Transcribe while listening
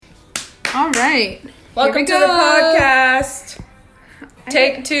All right. Welcome to the podcast.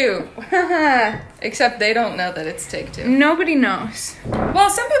 Take two. Except they don't know that it's take two. Nobody knows. Well,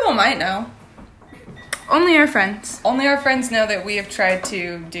 some people might know. Only our friends. Only our friends know that we have tried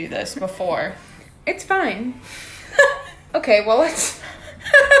to do this before. It's fine. Okay, well, let's...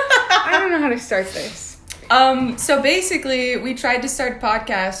 I don't know how to start this. So basically, we tried to start a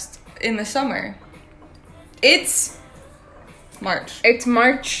podcast in the summer. It's March. It's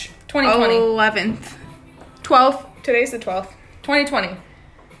March 2020. 11th. 12th. Today's the 12th. 2020.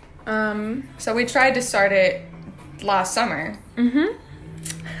 So we tried to start it last summer. Mm-hmm.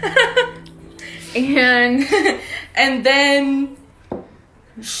 And then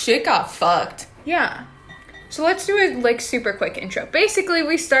shit got fucked. Yeah. So let's do a super quick intro. Basically,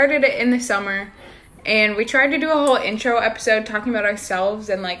 we started it in the summer and we tried to do a whole intro episode talking about ourselves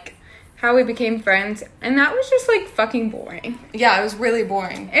and how we became friends, and that was just fucking boring. Yeah, it was really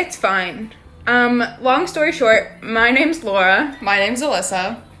boring. It's fine. Long story short, my name's Laura. My name's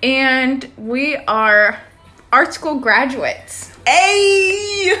Alyssa. And we are art school graduates.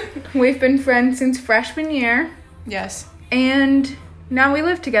 Hey! We've been friends since freshman year. Yes. And now we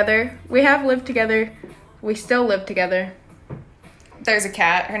live together. We have lived together. We still live together. There's a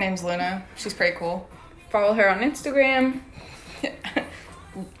cat. Her name's Luna. She's pretty cool. Follow her on Instagram.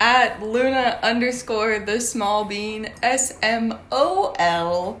 At Luna_the_small_bean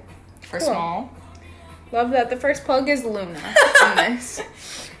SMOL for cool. Small. Love that. The first plug is Luna in this.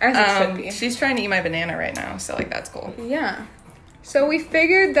 As it should be. She's trying to eat my banana right now, so that's cool. Yeah. So we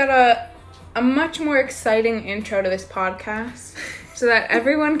figured that a much more exciting intro to this podcast, so that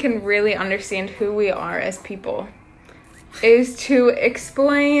everyone can really understand who we are as people, is to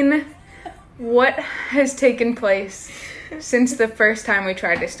explain what has taken place since the first time we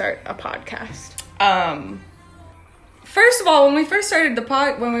tried to start a podcast. First of all, when we first started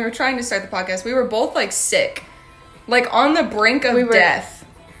when we were trying to start the podcast, we were both sick, on the brink of death.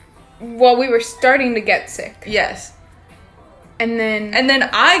 Well, we were starting to get sick. Yes. And then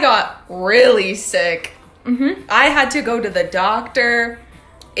I got really sick. Mm-hmm. I had to go to the doctor.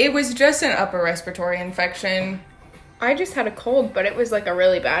 It was just an upper respiratory infection. I just had a cold, but it was a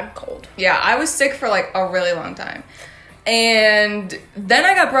really bad cold. Yeah, I was sick for a really long time. And then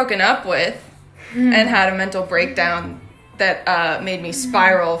I got broken up with and had a mental breakdown that made me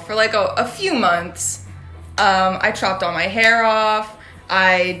spiral for a few months. I chopped all my hair off.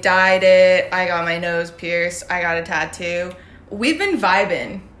 I dyed it. I got my nose pierced. I got a tattoo. We've been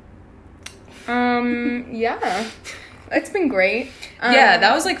vibing. Yeah. It's been great. Yeah,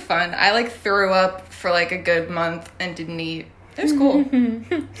 that was fun. I threw up for a good month and didn't eat. It was cool.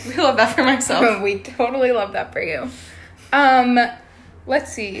 We love that for myself. We totally love that for you.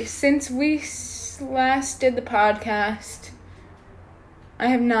 Let's see. Since we last did the podcast, I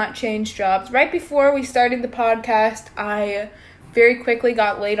have not changed jobs. Right before we started the podcast, I very quickly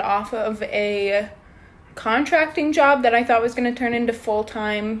got laid off of a contracting job that I thought was going to turn into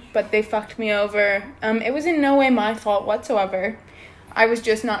full-time, but they fucked me over. It was in no way my fault whatsoever. I was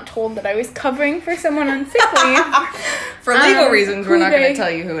just not told that I was covering for someone on sick leave. For legal reasons, we're not going to tell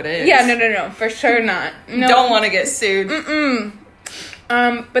you who it is. Yeah, no, for sure not. No. Don't want to get sued.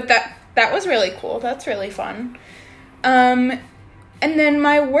 But that was really cool. That's really fun. And then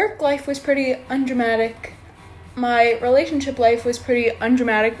my work life was pretty undramatic. My relationship life was pretty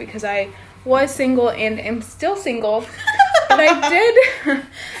undramatic because I was single and am still single. But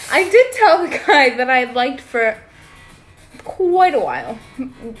I did tell the guy that I liked for quite a while.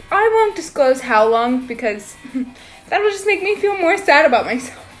 I won't disclose how long because that'll just make me feel more sad about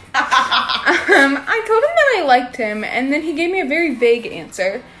myself. I told him that I liked him, and then he gave me a very vague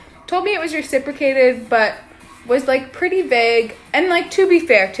answer. Told me it was reciprocated, but was pretty vague. And to be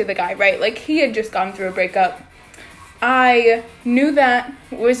fair to the guy, right? He had just gone through a breakup. I knew that,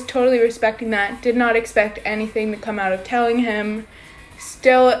 was totally respecting that, did not expect anything to come out of telling him.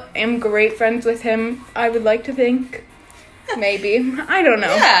 Still am great friends with him, I would like to think. Maybe. I don't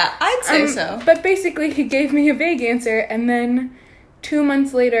know. Yeah, I'd say so. But basically, he gave me a vague answer, and then 2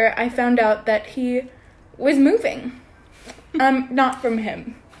 months later, I found out that he was moving. Not from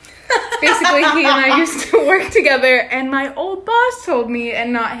him. Basically, he and I used to work together, and my old boss told me,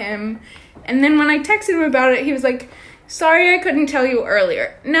 and not him. And then when I texted him about it, he was like, sorry I couldn't tell you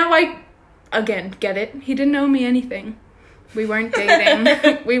earlier. Now again, get it? He didn't owe me anything. We weren't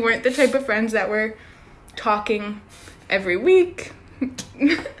dating. We weren't the type of friends that were talking every week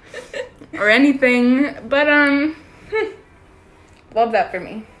or anything. But, love that for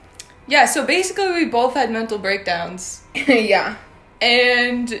me. Yeah, so basically we both had mental breakdowns. Yeah.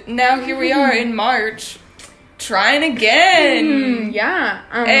 And now here we are in March, trying again. Yeah.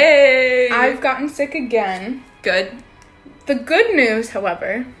 Hey. I've gotten sick again. Good. The good news,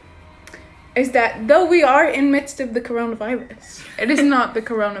 however, is that though we are in midst of the coronavirus, it is not the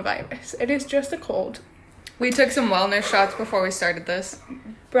coronavirus. It is just a cold. We took some wellness shots before we started this.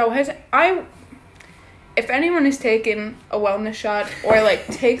 Bro, if anyone has taken a wellness shot or, like,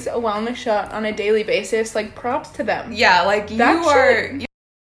 takes a wellness shot on a daily basis, like, props to them. Yeah, like,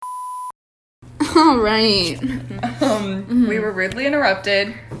 All right. We were rudely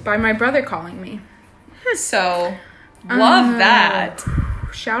interrupted. By my brother calling me. So, love that.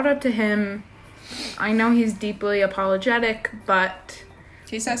 Shout out to him. I know he's deeply apologetic, but...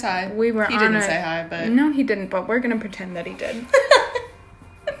 He says hi. He didn't say hi, but... No, he didn't, but we're gonna pretend that he did.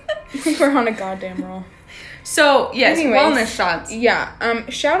 We're on a goddamn roll. So, yes, anyways, wellness shots. Yeah,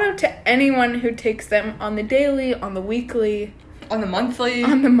 shout out to anyone who takes them on the daily, on the weekly... On the monthly.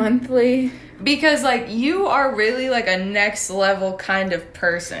 On the monthly. Because, like, you are really, like, a next level kind of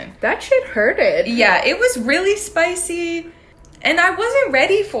person. That shit hurted. Yeah, it was really spicy, and I wasn't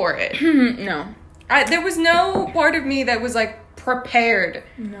ready for it. No. There was no part of me that was, like, prepared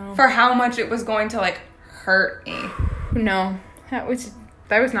for how much it was going to, like, hurt me. No. That was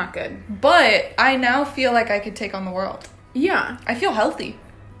not good. But I now feel like I could take on the world. Yeah. I feel healthy.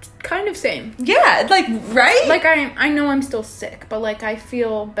 Kind of same. Yeah, like, right? Like, I know I'm still sick, but, like, I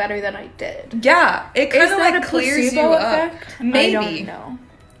feel better than I did. Yeah. It kind of, like, clears you effect? up. Maybe. I don't know.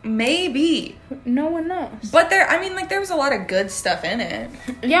 Maybe. No one knows. But there was a lot of good stuff in it.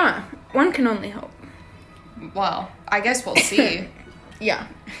 Yeah. One can only hope. Well, I guess we'll see. Yeah.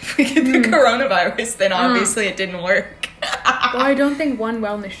 If we get the coronavirus, then obviously it didn't work. Well, I don't think one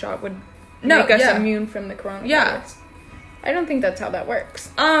wellness shot would make us immune from the coronavirus. Yeah. I don't think that's how that works.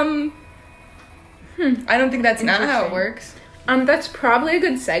 I don't think that's not how it works. That's probably a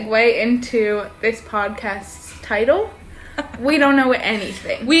good segue into this podcast's title. We don't know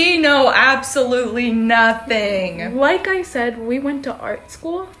anything. We know absolutely nothing. Like I said, we went to art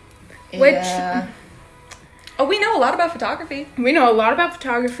school, which... Oh, we know a lot about photography. We know a lot about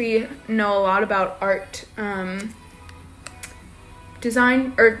photography, know a lot about art,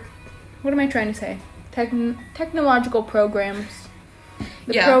 design, or what am I trying to say? Technological programs.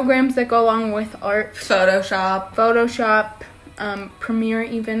 The programs that go along with art. Photoshop, Premiere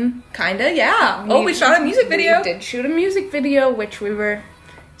even. Kinda, yeah. We shot a music video. We did shoot a music video, which we were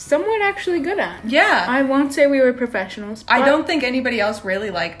somewhat actually good at. Yeah. I won't say we were professionals. I don't think anybody else really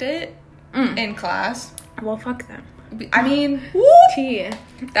liked it in class. Well, fuck them. I mean, Tea.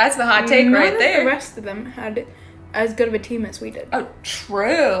 That's the hot take right there. None of the rest of them had as good of a team as we did. Oh,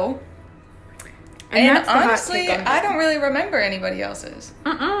 true. And honestly, I don't really remember anybody else's.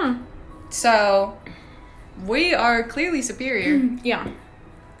 So, we are clearly superior. Yeah.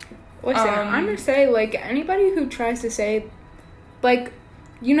 Listen, I'm gonna say, like, anybody who tries to say, like,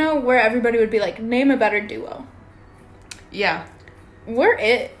 you know, where everybody would be like, name a better duo. Yeah. We're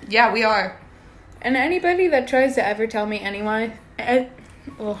it. Yeah, we are. And anybody that tries to ever tell me Pennywise. It's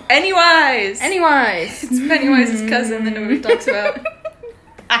Pennywise's cousin that nobody talks about.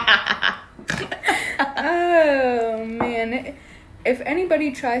 Oh, man. If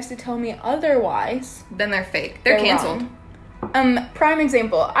anybody tries to tell me otherwise... Then they're fake. They're canceled. Wrong. Prime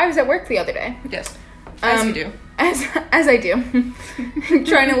example. I was at work the other day. Yes. As you do. As I do.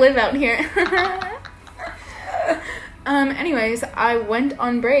 Trying to live out here. Anyways, I went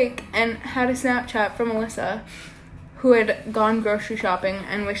on break and had a Snapchat from Alyssa, who had gone grocery shopping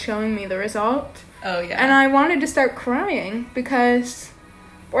and was showing me the result. Oh, yeah. And I wanted to start crying because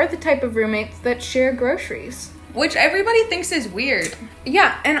we're the type of roommates that share groceries. Which everybody thinks is weird.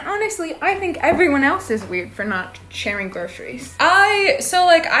 Yeah, and honestly, I think everyone else is weird for not sharing groceries. I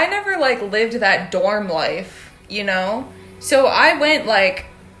never, lived that dorm life, you know? So I went,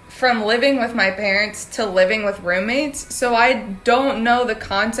 from living with my parents to living with roommates, so I don't know the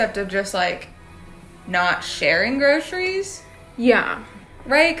concept of just, not sharing groceries. Yeah.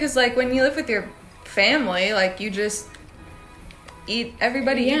 Right? Because, when you live with your family, you just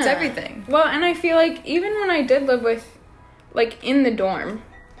everybody eats everything. Well, and I feel like even when I did live with, in the dorm,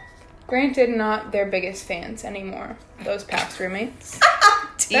 granted, not their biggest fans anymore, those past roommates.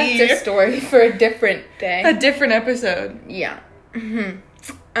 That's a story for a different day. A different episode. Yeah. Mm-hmm.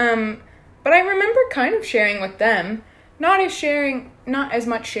 But I remember kind of sharing with them, not as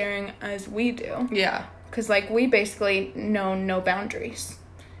much sharing as we do. Yeah. Because, we basically know no boundaries.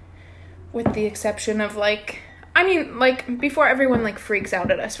 With the exception of, before everyone, freaks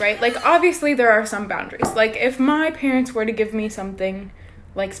out at us, right? Obviously there are some boundaries. If my parents were to give me something,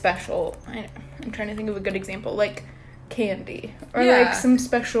 special, I'm trying to think of a good example, candy. Or, some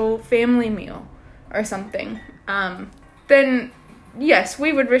special family meal or something. Then... yes,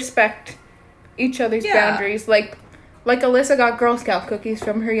 we would respect each other's boundaries. Like Alyssa got Girl Scout cookies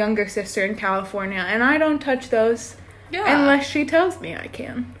from her younger sister in California, and I don't touch those unless she tells me I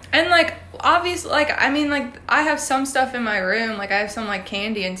can. And, like, obviously, like, I mean, like, I have some stuff in my room. Like, I have some, like,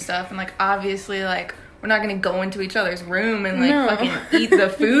 candy and stuff. And, like, obviously, like, we're not going to go into each other's room and, like, fucking eat the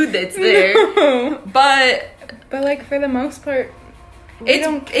food that's there. No. But, like, for the most part, we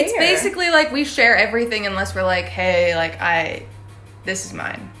don't care. It's basically, like, we share everything unless we're like, hey, like, this is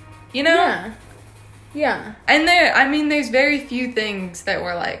mine. You know? Yeah. Yeah. And there's very few things that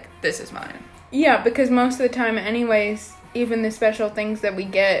we're like, this is mine. Yeah, because most of the time, anyways, even the special things that we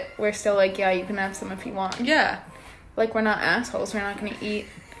get, we're still like, yeah, you can have some if you want. Yeah. Like, we're not assholes. We're not going to eat.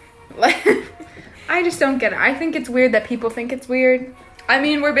 Like, I just don't get it. I think it's weird that people think it's weird. I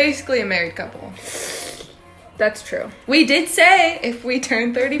mean, we're basically a married couple. That's true. We did say if we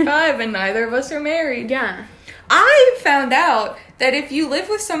turn 35 and neither of us are married. Yeah. I found out that if you live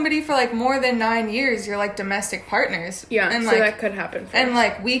with somebody for, like, more than 9 years, you're, like, domestic partners. Yeah, and, so like, that could happen first. And,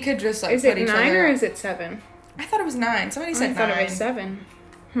 like, we could just, like, put each other... Is it 9 or is it 7? I thought it was 9. Somebody said 9. I thought it was 7.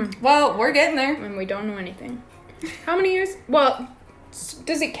 Well, we're getting there. And we don't know anything. How many years? Well,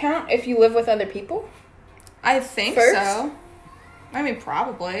 does it count if you live with other people? I think so. I mean,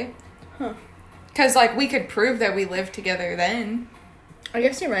 probably. Huh. Because, like, we could prove that we lived together then. I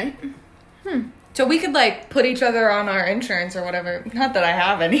guess you're right. So we could, like, put each other on our insurance or whatever. Not that I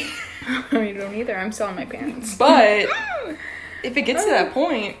have any. I don't either. I'm still on my parents. But if it gets to that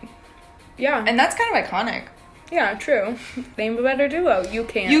point... Yeah. And that's kind of iconic. Yeah, true. Name a better duo. You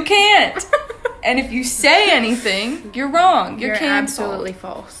can't. You can't. And if you say anything, you're wrong. You're canceled. Absolutely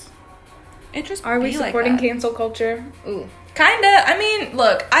false. It just Are we supporting cancel culture? Ooh. Kinda. I mean,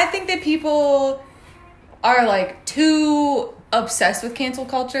 look, I think that people are, like, too obsessed with cancel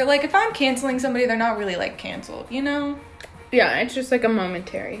culture. Like, if I'm canceling somebody, they're not really, like, canceled, you know? Yeah, it's just, like, a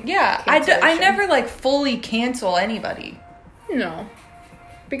momentary. Yeah. I never, like, fully cancel anybody. No.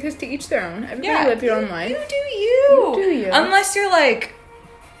 Because to each their own. Everybody live your own life. You do you. You do you. Unless you're, like...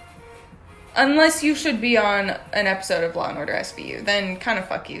 Unless you should be on an episode of Law & Order SVU, then kind of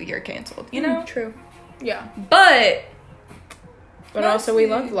fuck you, you're canceled, you know? True. Yeah. But also we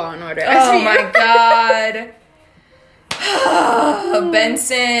love Law & Order SVU. Oh my god.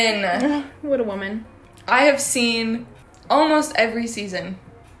 Benson. What a woman. I have seen almost every season.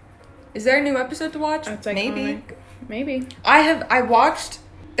 Is there a new episode to watch? That's iconic. Maybe. I watched,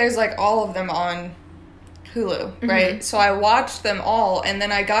 there's like all of them on Hulu, right? Mm-hmm. So I watched them all, and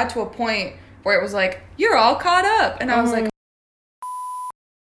then I got to a point where it was like, you're all caught up. And I was like...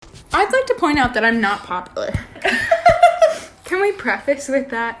 I'd like to point out that I'm not popular. Can we preface with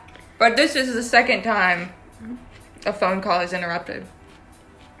that? But this is the second time a phone call is interrupted.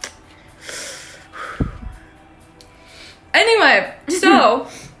 Anyway, so,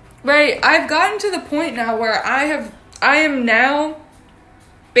 right, I've gotten to the point now where I am now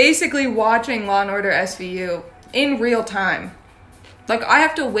basically watching Law & Order SVU in real time. Like, I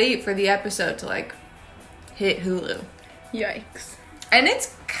have to wait for the episode to, like, hit Hulu. Yikes. And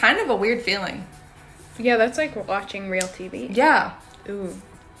it's kind of a weird feeling. Yeah, that's like watching real TV. Yeah. Ooh.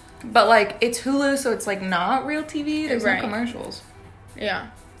 But, like, it's Hulu, so it's, like, not real TV. There's no commercials.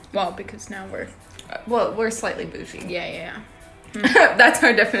 Yeah. Well, because now we're... we're slightly bougie. Yeah. That's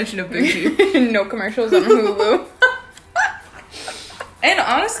our definition of bougie. No commercials on Hulu. And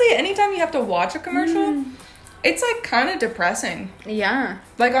honestly, anytime you have to watch a commercial, it's, like, kind of depressing. Yeah.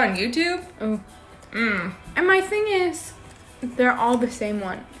 Like, on YouTube. Ooh. And my thing is, they're all the same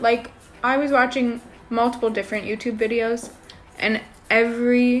one. Like, I was watching multiple different YouTube videos, and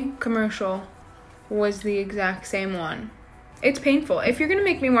every commercial was the exact same one. It's painful. If you're gonna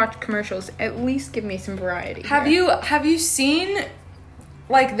make me watch commercials, at least give me some variety. Have you seen,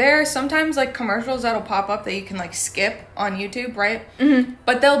 like, there are sometimes, like, commercials that'll pop up that you can, like, skip on YouTube, right? Mm-hmm.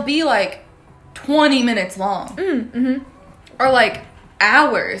 But they'll be, like, 20 minutes long. Mm-hmm. Or, like,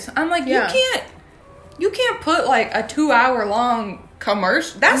 hours. I'm like, you can't put, like, a 2-hour long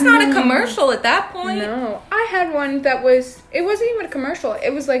commercial. That's not a commercial at that point. No. I had one that it wasn't even a commercial.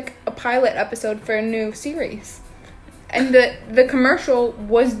 It was, like, a pilot episode for a new series. And the commercial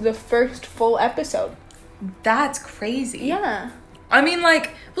was the first full episode. That's crazy. Yeah. I mean,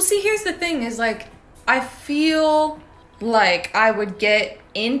 like, well, see, here's the thing is, like, I feel like I would get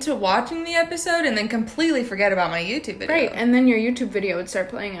into watching the episode and then completely forget about my YouTube video. Right, and then your YouTube video would start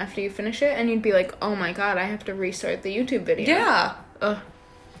playing after you finish it, and you'd be like, oh my god, I have to restart the YouTube video. Yeah. Ugh.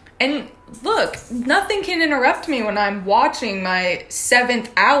 And look, nothing can interrupt me when I'm watching my 7th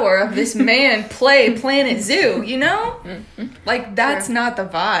hour of this man play Planet Zoo, you know? Mm-hmm. Like, that's not the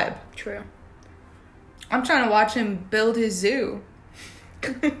vibe. True. I'm trying to watch him build his zoo.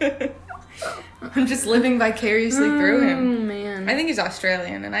 I'm just living vicariously through him. Oh, man. I think he's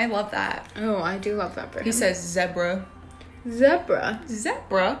Australian, and I love that. Oh, I do love that for him. He says zebra. Zebra.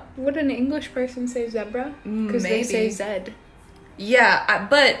 Zebra? Would an English person say zebra? Because they say Zed. Yeah,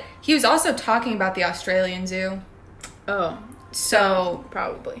 but he was also talking about the Australian zoo. Oh. So...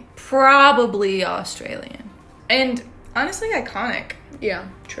 Probably Australian. And honestly, iconic. Yeah,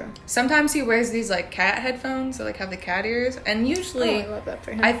 true. Sometimes he wears these, like, cat headphones that, like, have the cat ears. And usually... I love that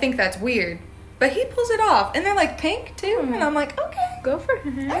for him. I think that's weird. But he pulls it off. And they're, like, pink, too. And I'm like, okay. Go for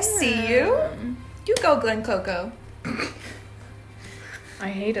him. I see you. You go, Glen Coco. I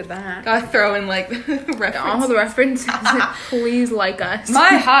hated that. Gotta throw in, like, references. All the references. Please like us.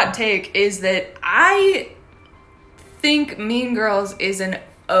 My hot take is that I think Mean Girls is an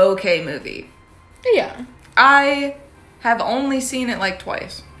okay movie. Yeah. I have only seen it, like,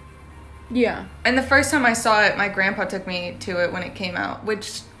 twice. Yeah. And the first time I saw it, my grandpa took me to it when it came out,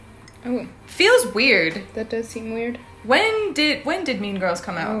 which Oh, feels weird. that does seem weird. When did Mean Girls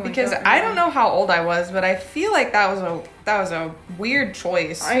come out? Oh, Because I don't know how old I was, but I feel like that was a weird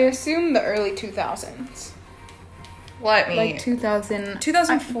choice. I assume the early 2000s. Let me. Like 2000.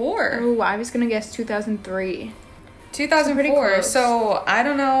 2004. Oh, I was gonna guess 2003. 2004. close. So I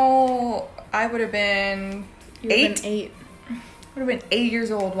don't know. I would have been You've 8. been 8. Would have been 8 years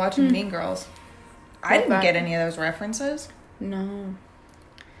old watching Mean Girls. I Love didn't that. get any of those references. No.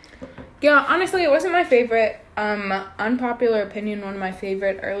 Yeah, honestly, it wasn't my favorite. Unpopular opinion, one of my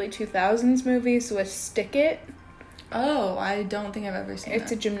favorite early 2000s movies was Stick It. Oh, I don't think I've ever seen It's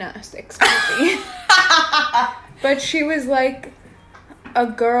that. a gymnastics movie. But she was like a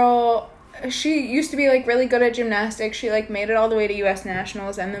girl. She used to be like really good at gymnastics. She like made it all the way to US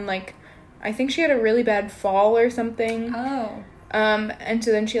Nationals, and then like I think she had a really bad fall or something. Oh. And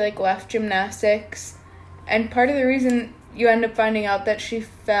so then she like left gymnastics, and part of the reason you end up finding out that she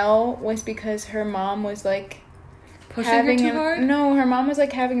fell was because her mom was like Pushing her too hard? No, her mom was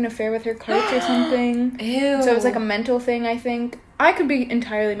like having an affair with her coach or something. Ew. So it was like a mental thing, I think. I could be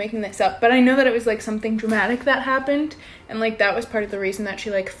entirely making this up, but I know that it was like something dramatic that happened, and like that was part of the reason that she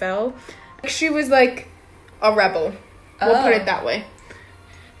like fell. She was like a rebel. We'll put it that way.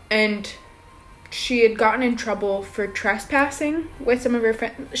 And she had gotten in trouble for trespassing with some of her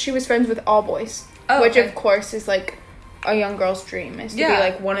friends. She was friends with all boys, which of course is like a young girl's dream, is to be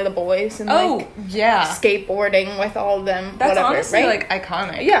like one of the boys and like skateboarding with all of them. That's whatever, honestly right? like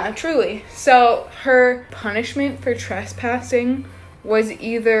iconic. Yeah, truly. So her punishment for trespassing was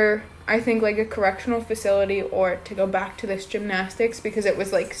either, I think, like a correctional facility or to go back to this gymnastics because it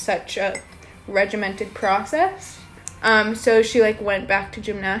was like such a regimented process. So she like went back to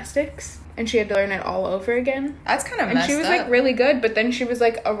gymnastics and she had to learn it all over again. That's kind of messed up. And she was like really good, but then she was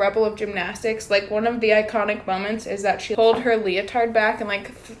like a rebel of gymnastics. Like one of the iconic moments is that she pulled her leotard back and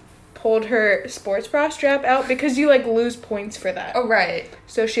like pulled her sports bra strap out because you like lose points for that. Oh, right.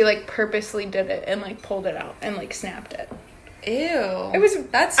 So she like purposely did it and like pulled it out and like snapped it. Ew.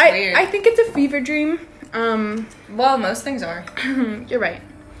 That's weird. weird. I think it's a fever dream. Well, most things are. You're right.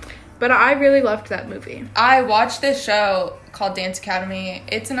 But I really loved that movie. I watched this show called Dance Academy.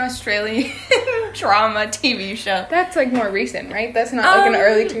 It's an Australian drama TV show. That's like more recent, right? That's not like an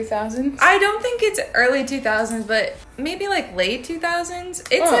early 2000s? I don't think it's early 2000s, but maybe like late 2000s.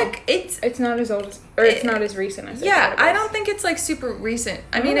 It's It's not as old as, or it's not as recent as I don't think it's like super recent.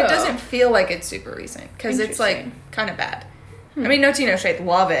 I mean, it doesn't feel like it's super recent because it's like Interesting. kind of bad. I mean, No Tea, No Shade,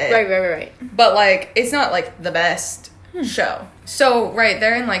 love it. Right. But like, it's not like the best show. So,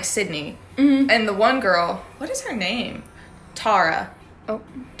 they're in like Sydney. Mm-hmm. And the one girl, what is her name? Tara. Oh.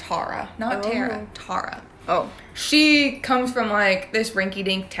 Tara. Not Tara. Tara. Oh. She comes from like this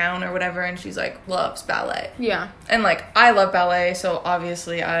rinky-dink town or whatever, and she's like loves ballet. Yeah. And like I love ballet, so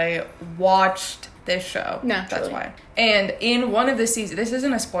obviously I watched this show. Naturally. That's why. And in one of the seasons, this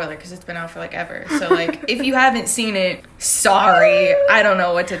isn't a spoiler because it's been out for like ever. So like if you haven't seen it, sorry, I don't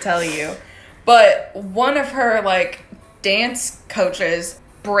know what to tell you. But one of her like dance coaches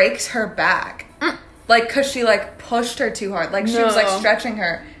breaks her back. Like, because she, like, pushed her too hard. Like, she was, like, stretching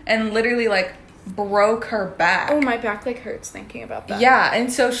her and literally, like, broke her back. Oh, my back, like, hurts thinking about that. Yeah,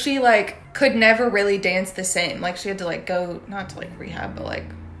 and so she, like, could never really dance the same. Like, she had to, like, go, not to, like, rehab, but, like,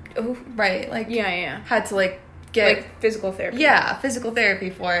 like... Yeah. Had to, like, get... Like, physical therapy. Yeah, physical therapy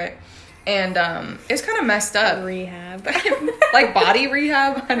for it. And, it's kind of messed up. Rehab. Like, body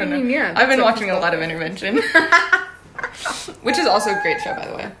rehab? I don't know. mean, yeah. I've been watching a lot of Intervention. Which is also a great show, by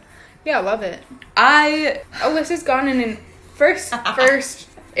the way. Yeah, I love it. Alyssa's gone in first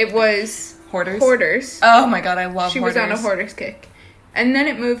it was Hoarders. Oh my god, I love She Hoarders. was on a Hoarders kick. And then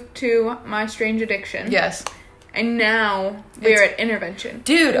it moved to My Strange Addiction. Yes. and now we're at intervention.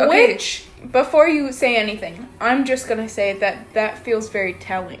 Dude, okay. Which, before you say anything, I'm just gonna say that feels very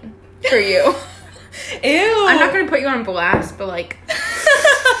telling for you. Ew. I'm not gonna put you on blast, but like,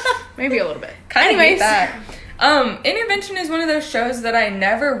 maybe a little bit. Kind of hate that. Intervention is one of those shows that I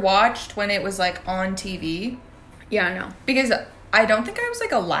never watched when it was like on TV. Yeah, I know. Because I don't think I was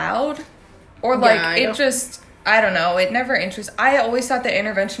like allowed, or like I don't know. It never interests. I always thought that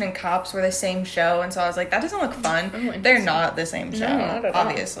Intervention and Cops were the same show, and so I was like, that doesn't look fun. Oh, they're not the same show, not at all.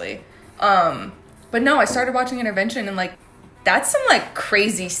 obviously. But no, I started watching Intervention, and like, that's some like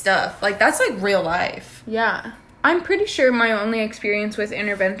crazy stuff. Like, that's like real life. Yeah. I'm pretty sure my only experience with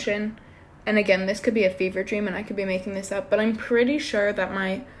Intervention, and again, this could be a fever dream and I could be making this up, but I'm pretty sure that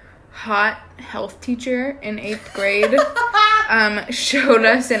my hot health teacher in 8th grade showed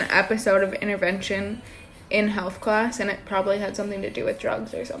us an episode of Intervention in health class, and it probably had something to do with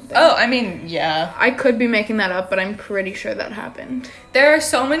drugs or something. Oh, I mean, yeah. I could be making that up, but I'm pretty sure that happened. There are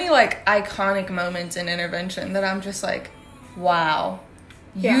so many like iconic moments in Intervention that I'm just like, wow,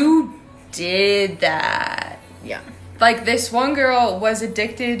 you did that. Yeah. Like, this one girl was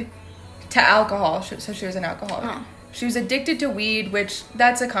addicted to alcohol, so she was an alcoholic. Oh. She was addicted to weed, which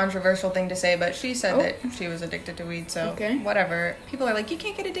that's a controversial thing to say, but she said that she was addicted to weed, so whatever. People are like, you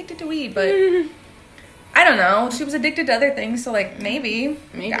can't get addicted to weed, but I don't know. She was addicted to other things, so like maybe.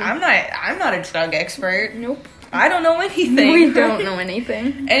 I'm not a drug expert. Nope. I don't know anything. We don't know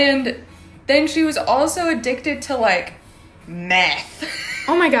anything. And then she was also addicted to like meth.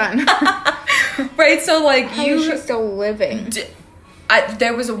 Oh my god. Right, so like How is she still living?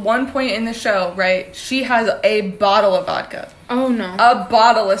 There was one point in the show, right? She has a bottle of vodka. Oh no. A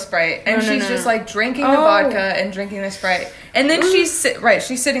bottle of Sprite. And No, she's just like drinking the vodka and drinking the Sprite. And then she's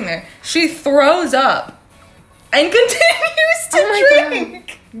sitting there. She throws up and continues to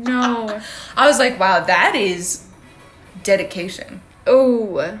drink. God. No. I was like, wow, that is dedication.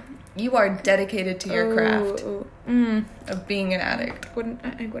 Oh. You are dedicated to your craft of being an addict.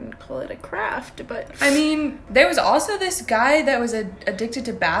 I wouldn't call it a craft, but I mean, there was also this guy that was addicted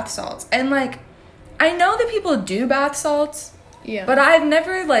to bath salts. And like, I know that people do bath salts, but I've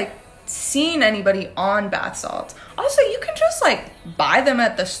never like seen anybody on bath salts. Also, you can just like buy them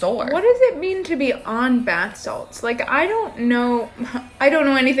at the store. What does it mean to be on bath salts? Like, I don't know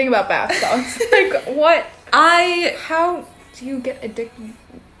anything about bath salts. Like, what? How do you get addicted?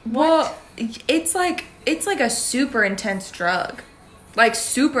 Well, it's like a super intense drug. Like,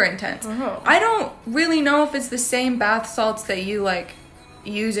 super intense. Oh. I don't really know if it's the same bath salts that you like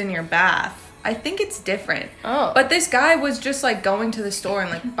use in your bath. I think it's different. Oh. But this guy was just like going to the store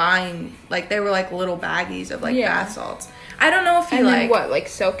and like buying, like, they were like little baggies of like bath salts. I don't know if he like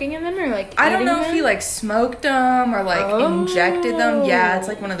soaking in them or like I don't know them? if he like smoked them or like injected them. Yeah, it's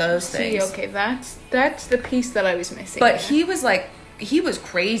like one of those things. See, okay, that's the piece that I was missing. But he was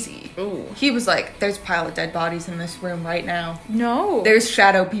crazy. Ooh. He was like, there's a pile of dead bodies in this room right now. No. There's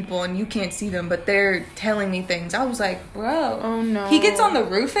shadow people and you can't see them, but they're telling me things. I was like, bro. Oh, no. He gets on the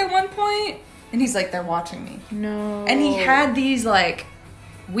roof at one point and he's like, they're watching me. No. And he had these like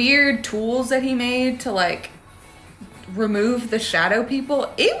weird tools that he made to like remove the shadow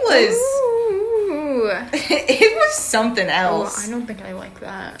people. It was... it was something else. Oh, I don't think I like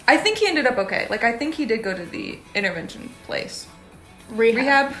that. I think he ended up okay. Like, I think he did go to the intervention place.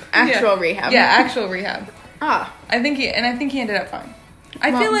 Rehab? Actual rehab. Yeah, actual rehab. Ah. I think he ended up fine.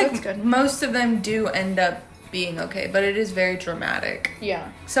 I feel like most of them do end up being okay, but it is very dramatic.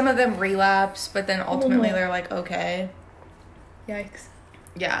 Yeah. Some of them relapse, but then ultimately they're like, okay. Yikes.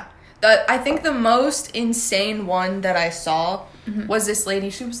 Yeah. I think the most insane one that I saw was this lady.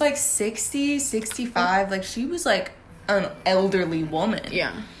 She was like 60, 65. Like, she was like an elderly woman.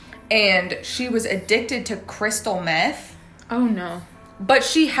 Yeah. And she was addicted to crystal meth. Oh, no. But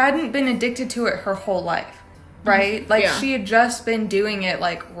she hadn't been addicted to it her whole life, right? Like, she had just been doing it,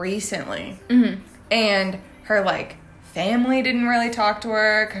 like, recently. Mm-hmm. And her, like, family didn't really talk to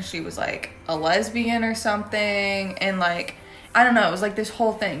her because she was, like, a lesbian or something. And, like, I don't know. It was, like, this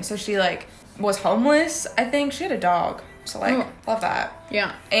whole thing. So she, like, was homeless, I think. She had a dog. So, like, love that.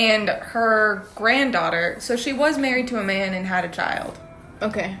 Yeah. And her granddaughter, so she was married to a man and had a child.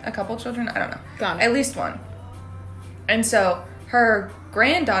 Okay. A couple children? I don't know. Got it. At least one. And so her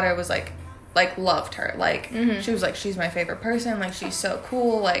granddaughter was like loved her. Like, she was like, she's my favorite person. Like, she's so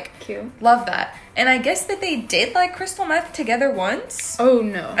cool. Like, cute. Love that. And I guess that they did like crystal meth together once. Oh,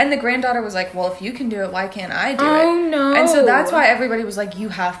 no. And the granddaughter was like, well, if you can do it, why can't I do it? Oh, no. And so that's why everybody was like, you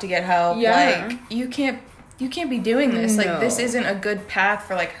have to get help. Yeah. Like, you can't you can't be doing this. No. Like, this isn't a good path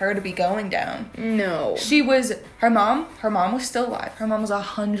for, like, her to be going down. No. Her mom was still alive. Her mom was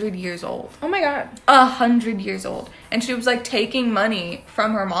 100 years old. Oh my God. 100 years old. And she was, like, taking money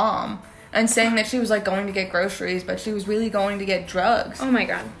from her mom and saying that she was, like, going to get groceries, but she was really going to get drugs. Oh my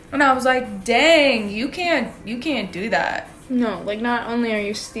God. And I was like, dang, you can't do that. No, like, not only are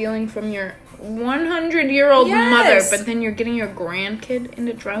you stealing from your 100-year-old Yes. mother, but then you're getting your grandkid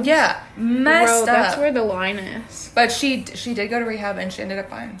into drugs? Yeah, messed up. That's where the line is. But she did go to rehab, and she ended up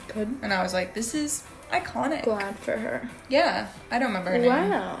fine. Good. And I was like, this is iconic. Glad for her. Yeah, I don't remember her name.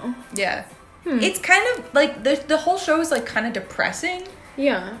 Wow. Yeah. It's kind of, like, the whole show is, like, kind of depressing.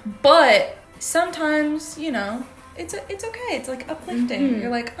 Yeah. But sometimes, you know, it's okay. It's, like, uplifting. Mm-hmm.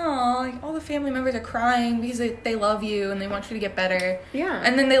 You're like, oh, like, all the family members are crying because they love you and they want you to get better. Yeah.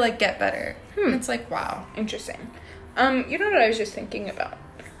 And then they, like, get better. It's like, wow. Interesting. You know what I was just thinking about?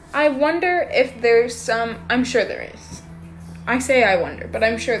 I wonder if there's some... I'm sure there is. I say I wonder, but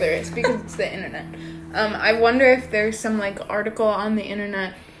I'm sure there is because it's the internet. I wonder if there's some, like, article on the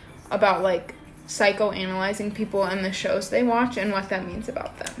internet about, like, psychoanalyzing people and the shows they watch and what that means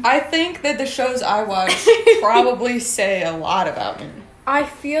about them. I think that the shows I watch probably say a lot about me. I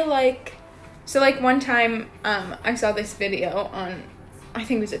feel like... So, like, one time, I saw this video on... I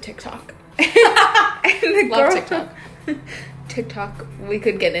think it was a TikTok. And the Love girl... TikTok. TikTok, we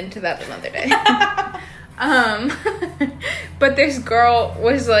could get into that another day. But this girl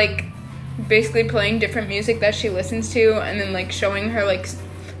was, like, basically playing different music that she listens to and then, like, showing her, like,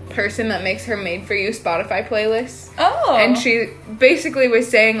 person that makes her made-for-you Spotify playlists. Oh. And she basically was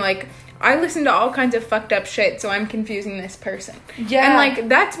saying, like, I listen to all kinds of fucked up shit, so I'm confusing this person. Yeah. And, like,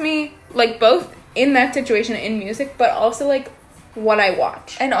 that's me, like, both in that situation in music, but also, like, what I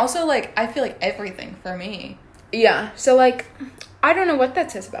watch. And also, like, I feel like everything for me. Yeah. So, like, I don't know what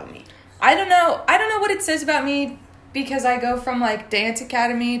that says about me. I don't know what it says about me because I go from, like, dance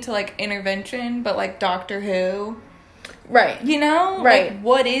academy to, like, intervention, but, like, Doctor Who. Right. You know? Right. Like,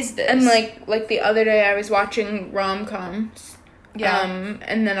 what is this? And, like the other day I was watching rom-coms. Yeah.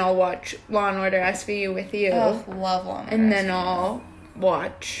 And then I'll watch Law & Order SVU with you. Oh, love Law & Order. And then I'll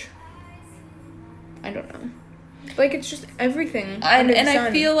watch... I don't know. Like, it's just everything. And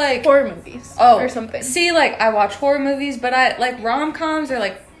I feel like... Horror movies. Oh. Or something. See, like, I watch horror movies, but I, like, rom-coms are,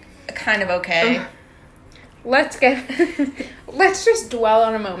 like, kind of okay. Ugh. Let's just dwell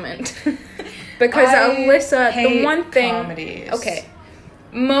on a moment. Because Alyssa, the one thing... comedies. Okay.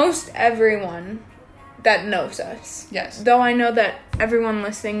 Most everyone that knows us. Yes. Though I know that everyone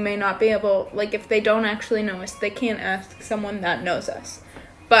listening may not be able... Like, if they don't actually know us, they can't ask someone that knows us.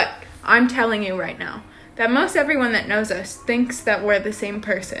 But I'm telling you right now that most everyone that knows us thinks that we're the same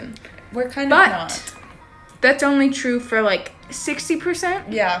person. We're kind of not. That's only true for, like,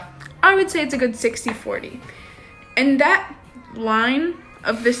 60%. Yeah. I would say it's a good 60-40. And that line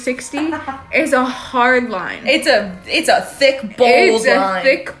of the 60 is a hard line. It's a thick, bold line. It's a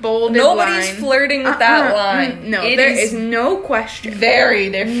thick, bold line. Nobody's flirting with that line. No, there is no question.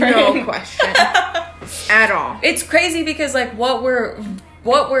 Very different. No question. At all. It's crazy because, like, what we're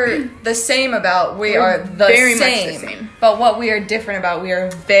the same about, we're very same. much the same. But what we are different about, we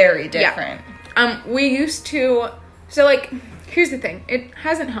are very different. Yeah. We used to... So, like, here's the thing. It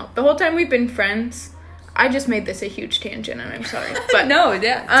hasn't helped. The whole time we've been friends... I just made this a huge tangent, and I'm sorry. But no,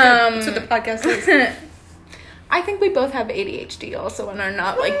 yeah. That's what the podcast is. I think we both have ADHD also and are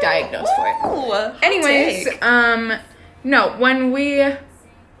not, like, diagnosed for it. Anyways, no, when we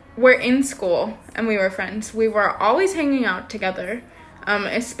were in school and we were friends, we were always hanging out together,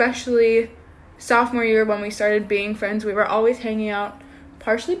 especially sophomore year when we started being friends. We were always hanging out,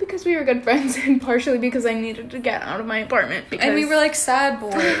 partially because we were good friends and partially because I needed to get out of my apartment. And we were, like, sad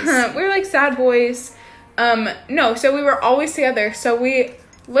boys. We were, like, sad boys. No, so we were always together. So we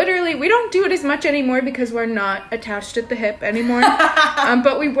don't do it as much anymore because we're not attached at the hip anymore.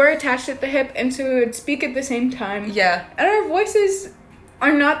 But we were attached at the hip, and so we would speak at the same time. Yeah. And our voices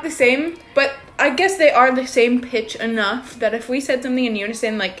are not the same, but I guess they are the same pitch enough that if we said something in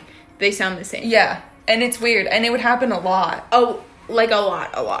unison, like, they sound the same. Yeah. And it's weird. And it would happen a lot. Oh, like, a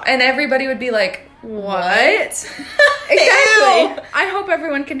lot. And everybody would be like, what? Exactly. I hope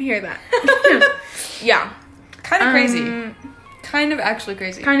everyone can hear that. Yeah. Kind of crazy. Kind of actually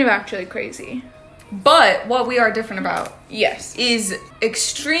crazy. But what we are different about, yes, is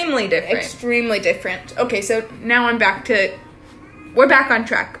extremely different. Extremely different. Okay, so now we're back on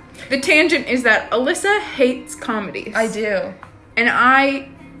track. The tangent is that Alyssa hates comedies. I do. And I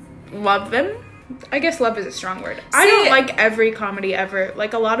love them, I guess love is a strong word. I don't like every comedy ever.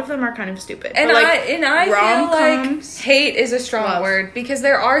 Like, a lot of them are kind of stupid. And but, like, I feel like hate is a strong word, because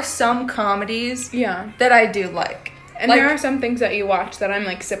there are some comedies that I do like. And like, there are some things that you watch that I'm,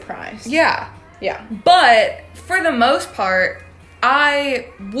 like, surprised. Yeah. Yeah. But for the most part, I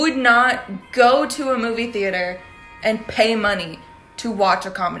would not go to a movie theater and pay money to watch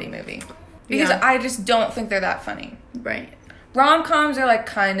a comedy movie. Because I just don't think they're that funny. Right. Rom-coms are, like,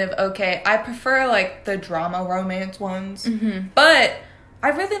 kind of okay. I prefer, like, the drama romance ones. Mm-hmm. But I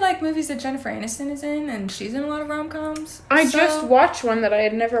really like movies that Jennifer Aniston is in, and she's in a lot of rom-coms. I just watched one that I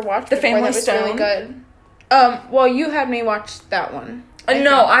had never watched before. Family that was Stone. Really good. Well, you had me watch that one. I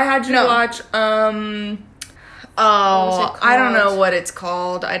had you watch, I don't know what it's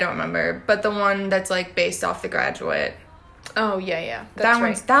called. I don't remember. But the one that's, like, based off The Graduate. Oh, yeah. That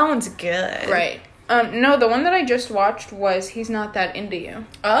one's good. Right. No, the one that I just watched was He's Not That Into You.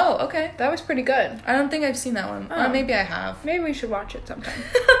 Oh, okay. That was pretty good. I don't think I've seen that one. Oh. Maybe I have. Maybe we should watch it sometime.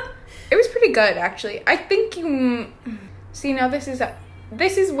 It was pretty good, actually. I think you... See, now this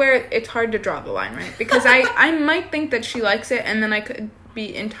is where it's hard to draw the line, right? Because I might think that she likes it, and then I could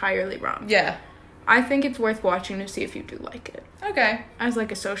be entirely wrong. Yeah. I think it's worth watching to see if you do like it. Okay. As,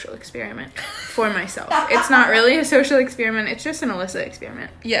 like, a social experiment for myself. It's not really a social experiment. It's just an Alyssa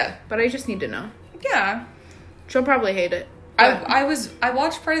experiment. Yeah. But I just need to know. Yeah. She'll probably hate it. I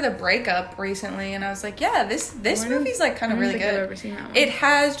watched part of The Breakup recently, and I was like, yeah, this movie's, like, kind of really good. I've ever seen that one. It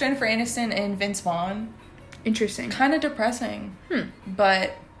has Jennifer Aniston and Vince Vaughn. Interesting. Kind of depressing.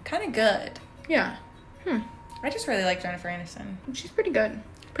 But kind of good. Yeah. I just really like Jennifer Aniston. She's pretty good.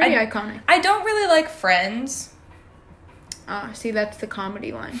 Pretty iconic. I don't really like Friends. See, that's the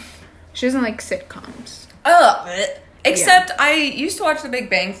comedy line. She doesn't like sitcoms. Except I used to watch The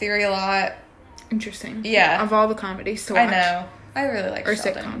Big Bang Theory a lot. Interesting. Yeah. Of all the comedies to watch. I know. I really like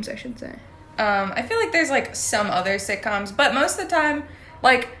Sheldon. Sitcoms, I should say. I feel like there's, like, some other sitcoms, but most of the time,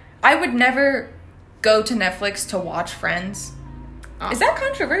 like, I would never go to Netflix to watch Friends. Is that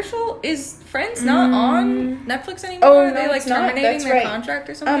controversial? Is Friends not on Netflix anymore? Oh, Are they, like, terminating their contract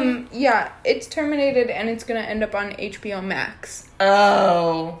or something? Yeah, it's terminated, and it's gonna end up on HBO Max.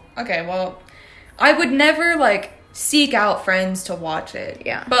 Oh. Okay, well, I would never, like, seek out Friends to watch it.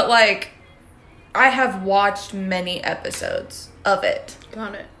 Yeah. But, like, I have watched many episodes of it.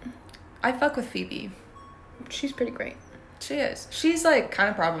 Got it. I fuck with Phoebe. She's pretty great. She is. She's, like, kind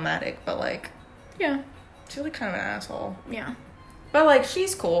of problematic, but, like... Yeah. She's, like, kind of an asshole. Yeah. But, like,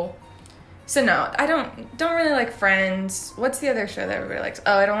 she's cool. So, no, I don't really like Friends. What's the other show that everybody likes?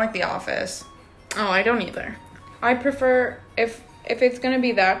 Oh, I don't like The Office. Oh, I don't either. I prefer, if it's gonna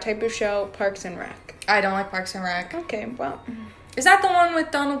be that type of show, Parks and Rec. I don't like Parks and Rec. Okay, well... Is that the one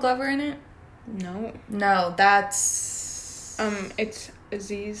with Donald Glover in it? No. No, that's... It's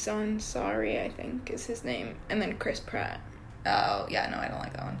Aziz Ansari, I think, is his name. And then Chris Pratt. Oh, yeah, no, I don't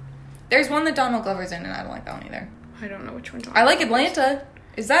like that one. There's one that Donald Glover's in, and I don't like that one either. I don't know which one. I like Atlanta.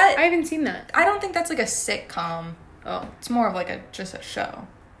 Is that... I haven't seen that. I don't think that's, like, a sitcom. Oh. It's more of, like, just a show.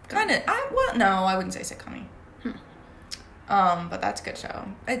 Kind of... No, I wouldn't say sitcom-y. But that's a good show.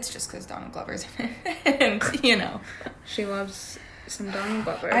 It's just because Donald Glover's in it. And, you know. She loves some Donald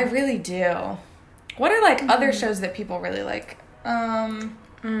Glover. I really do. What are, like, other shows that people really like? I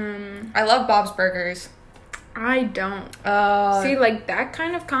love Bob's Burgers. I don't. See, like, that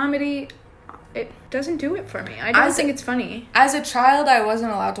kind of comedy, it doesn't do it for me. I don't think it's funny. As a child, I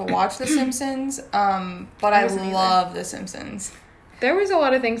wasn't allowed to watch The Simpsons, but I love The Simpsons. There was a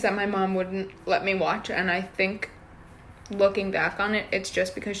lot of things that my mom wouldn't let me watch, and I think, looking back on it, it's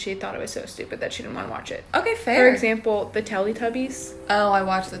just because she thought it was so stupid that she didn't want to watch it. Okay, fair. For example, the Teletubbies. Oh, I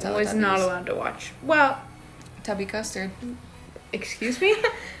watched the Teletubbies. Was not allowed to watch. Well... Tubby custard. Excuse me?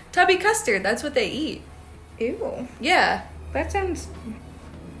 Tubby custard, that's what they eat. Ew. Yeah. That sounds...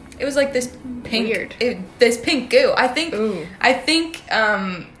 It was like this pink... Weird. This pink goo. I think, Ooh.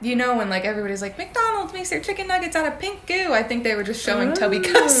 you know, when, like, everybody's like, McDonald's makes their chicken nuggets out of pink goo. I think they were just showing Tubby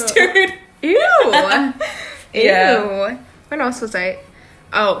custard. Ew. Yeah. Ew. What else was I...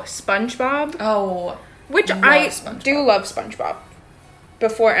 Oh, SpongeBob. Oh. Which I do love SpongeBob.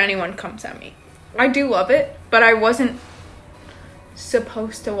 Before anyone comes at me. I do love it, but I wasn't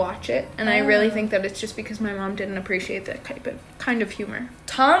supposed to watch it, and I really think that it's just because my mom didn't appreciate that kind of humor.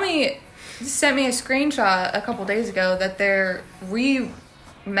 Tommy sent me a screenshot a couple days ago that they're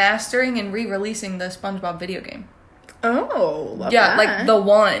remastering and re-releasing the SpongeBob video game. Oh, love that. Yeah, like the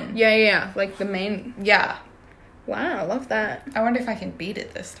one. Yeah, like the main. Yeah. Wow, love that. I wonder if I can beat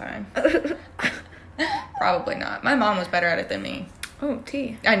it this time. Probably not. My mom was better at it than me. Oh,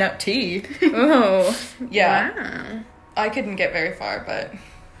 tea. I know, tea. Oh. Yeah. Wow. I couldn't get very far, but...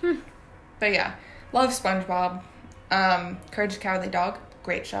 But yeah, love SpongeBob. Courage the Cowardly Dog,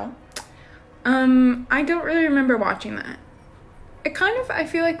 great show. I don't really remember watching that. It kind of, I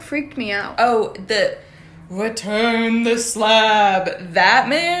feel like, freaked me out. Oh, the Return the Slab. That,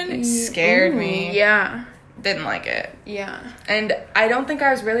 man, scared me. Yeah. Didn't like it. Yeah. And I don't think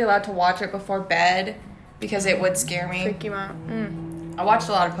I was really allowed to watch it before bed because it would scare me. Freak you out. I watched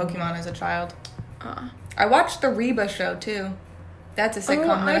a lot of Pokemon as a child. I watched the Reba show, too. That's a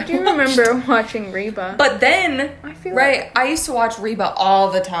sitcom that I do remember watching Reba. But then, I feel I used to watch Reba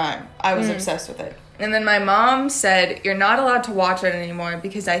all the time. I was obsessed with it. And then my mom said, you're not allowed to watch it anymore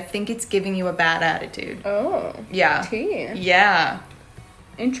because I think it's giving you a bad attitude. Oh. Yeah. Tea. Yeah.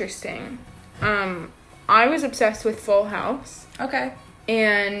 Interesting. I was obsessed with Full House. Okay.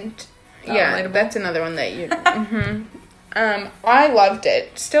 And, relatable. That's another one that you... I loved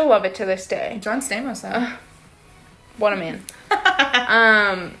it. Still love it to this day. John Stamos, though. What a man.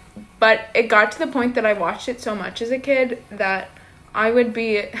 But it got to the point that I watched it so much as a kid that I would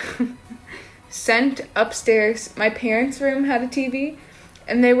be sent upstairs. My parents' room had a TV,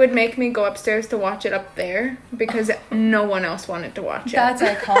 and they would make me go upstairs to watch it up there because no one else wanted to watch it. That's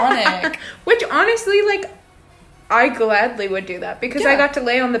iconic. Which, honestly, like, I gladly would do that because I got to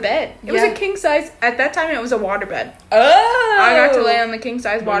lay on the bed. It was a king size. At that time, it was a water bed. Oh! I got to lay on the king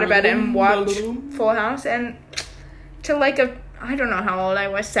size water bed and watch Full House, and to like I don't know how old I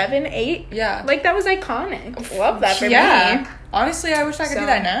was, 7, 8? Yeah. Like, that was iconic. Love that for me. Honestly, I wish I could do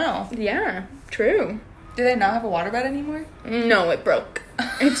that now. Yeah, true. Do they not have a waterbed anymore? No, it broke.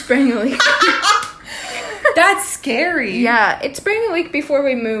 It sprang a leak. That's scary. Yeah, it sprang a leak before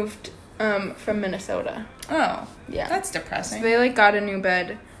we moved from Minnesota. Oh. Yeah. That's depressing. So they, like, got a new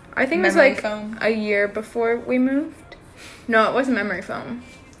bed. I think Memory it was, like, foam? a year before we moved. No, it wasn't memory foam.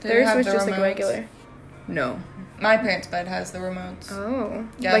 Theirs was just, like, regular. No. My parents' bed has the remotes. Oh.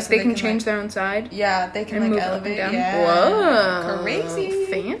 Yeah, like, so they can change their own side? Yeah, they can, like, elevate. Up and down? Yeah. Whoa. Crazy.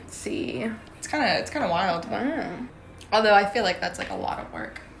 Fancy. It's kind of wild. Wow. Although I feel like that's, like, a lot of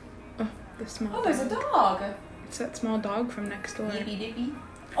work. Oh, the small dog. There's a dog. It's that small dog from next door. Yippy dippy.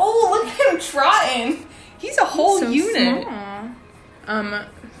 Oh, look at him trotting. He's a whole so unit. Small.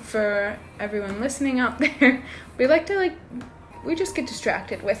 For everyone listening out there, we like to, we just get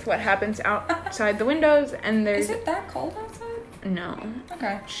distracted with what happens outside the windows, and there's... Is it that cold outside? No.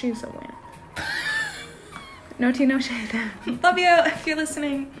 Okay. She's a wimp. No tea, no shade. Love you if you're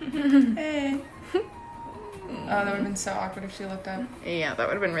listening. Hey. Oh, that would have been so awkward if she looked up. Yeah, that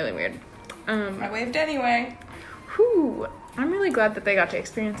would have been really weird. I waved anyway. Whew. I'm really glad that they got to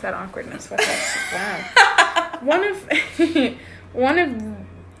experience that awkwardness with us. Wow. One of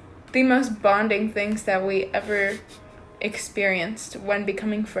the most bonding things that we ever experienced when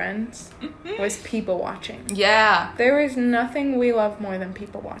becoming friends was people watching. Yeah. There is nothing we love more than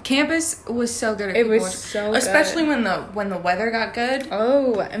people watching. Campus was so good at It people was watching. so Especially good. when the weather got good.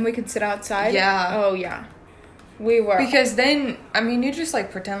 Oh, and we could sit outside? Yeah. Oh, yeah. We were. Because then, I mean, you just,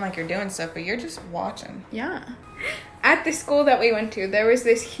 pretend like you're doing stuff, but you're just watching. Yeah. At the school that we went to, there was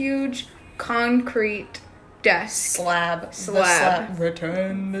this huge concrete desk. Slab.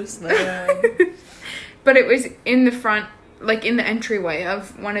 Return the slab. But it was in the front, in the entryway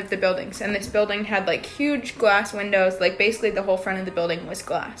of one of the buildings. And this building had, huge glass windows. Basically the whole front of the building was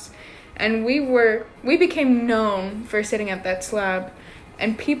glass. And we became known for sitting at that slab.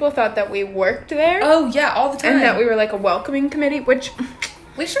 And people thought that we worked there. Oh, yeah, all the time. And that we were, a welcoming committee, which...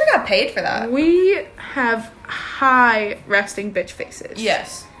 We should have got paid for that. We have high resting bitch faces.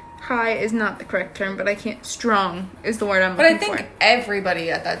 Yes. High is not the correct term, but strong is the word I'm looking for. looking But I think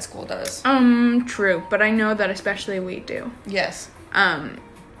everybody at that school does. True, but I know that especially we do. Yes. And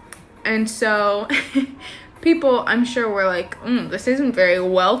so people, I'm sure, were like, this isn't very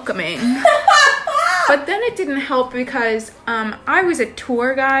welcoming. But then it didn't help because I was a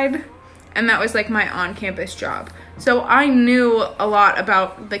tour guide, and that was my on-campus job. So I knew a lot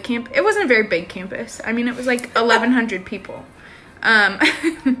about the camp. It wasn't a very big campus. I mean, it was 1,100 people.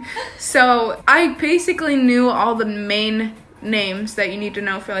 So I basically knew all the main names that you need to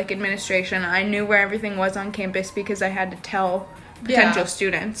know for administration. I knew where everything was on campus because I had to tell potential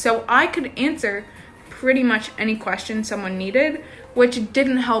students. So I could answer pretty much any question someone needed, which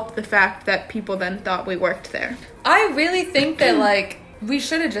didn't help the fact that people then thought we worked there. I really think that we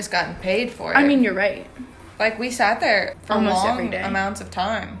should have just gotten paid for it. I mean, you're right. We sat there for almost long every day. amounts of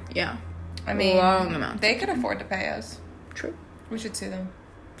time. Yeah. I mean, long amounts. They could afford to pay us. True. We should sue them.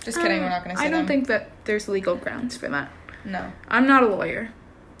 Just kidding, we're not going to sue them. I don't think that there's legal grounds for that. No. I'm not a lawyer.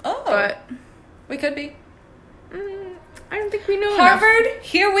 Oh. But we could be. I don't think we know Harvard, enough.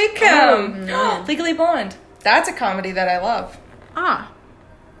 here we come. Oh, no. Legally Blonde. That's a comedy that I love.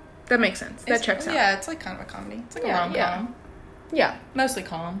 That makes sense. That checks out. Yeah, it's like kind of a comedy. It's like a rom-com. Yeah. Mostly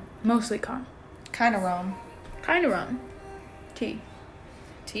calm. Mostly calm. Kind of rom. Kind of rom. T.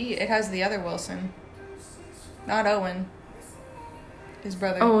 It has the other Wilson. Not Owen. His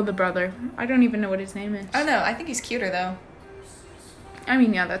brother. Oh, the brother. I don't even know what his name is. I know. I think he's cuter, though. I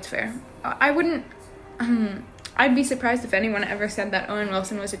mean, yeah, that's fair. I wouldn't... I'd be surprised if anyone ever said that Owen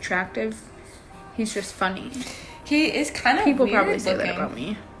Wilson was attractive. He's just funny. He is kind of People weird probably say looking. that about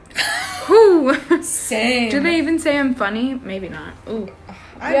me. Who? Same. Do they even say I'm funny? Maybe not. Ooh.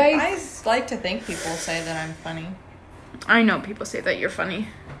 I like to think people say that I'm funny. I know people say that you're funny.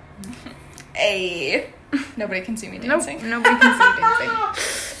 Hey. Nobody can see me dancing. Nope, nobody can see you dancing.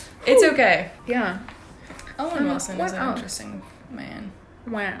 It's okay. Yeah. Owen Wilson is an else? interesting man.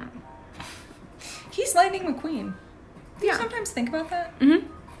 Wow. He's Lightning McQueen. Do you Yeah. sometimes think about that? Mm-hmm.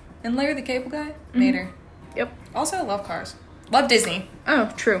 And Larry the Cable Guy? Mater. Yep. Also, I love cars. Love Disney.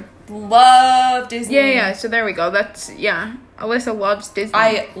 Oh, true. Love Disney. Yeah, so there we go. Alyssa loves Disney.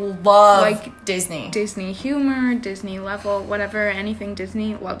 I love Like Disney. Disney humor, Disney level, whatever, anything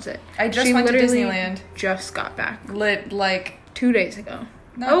Disney, loves it. I just She went to literally Disneyland. Just got back. 2 days ago.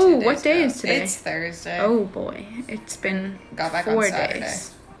 Not Oh, 2 days what day ago. is today? It's Thursday. Oh boy, it's been Got back 4 on Saturday.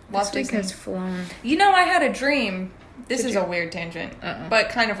 days. Love This week Disney. has flown. You know, I had a dream. This Did is you? a weird tangent, Uh-uh. but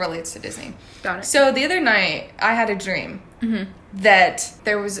kind of relates to Disney. Got it. So the other night, I had a dream that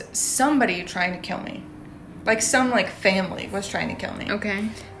there was somebody trying to kill me. Like, some, family was trying to kill me. Okay.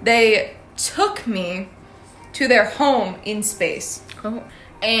 They took me to their home in space. Oh.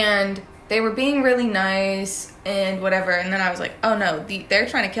 And they were being really nice and whatever. And then I was like, oh, no, they're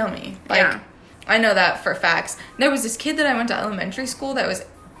trying to kill me. Yeah. I know that for facts. There was this kid that I went to elementary school that was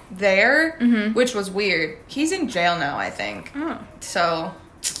there, which was weird. He's in jail now, I think. Oh. So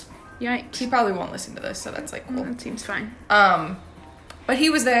Yikes. he probably won't listen to this, so that's cool. That seems fine. But he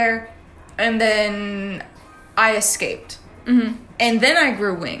was there, and then I escaped. And then I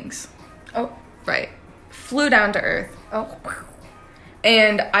grew wings. Oh. Right. Flew down to Earth. Oh.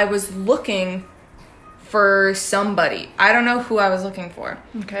 And I was looking for somebody. I don't know who I was looking for.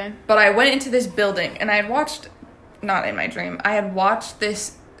 Okay. But I went into this building, and I had watched, not in my dream, I had watched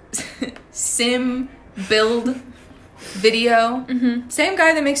this sim build video. Same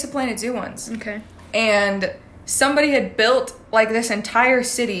guy that makes the Planet Zoo ones. Okay. And somebody had built this entire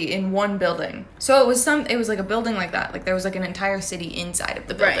city in one building. So it was like a building like that. Like there was an entire city inside of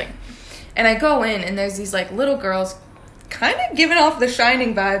the building. Right. And I go in, and there's these little girls kind of giving off the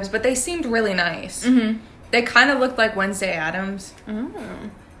Shining vibes, but they seemed really nice. They kind of looked like Wednesday Addams. Oh.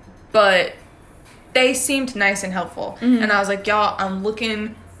 But they seemed nice and helpful. And I was like, y'all, I'm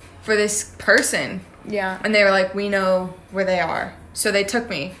looking for this person. Yeah. And they were like, we know where they are. So they took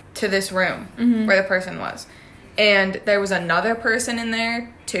me to this room where the person was. And there was another person in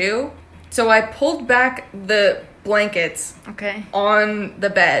there, too. So I pulled back the blankets Okay. on the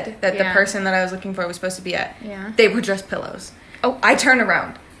bed that the Yeah. person that I was looking for was supposed to be at. Yeah. They were just pillows. Oh, I turned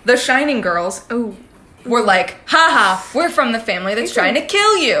around. The Shining girls Oh. were like, haha, we're from the family that's trying to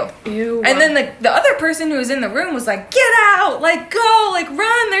kill you. Ew. And then the other person who was in the room was like, get out, go,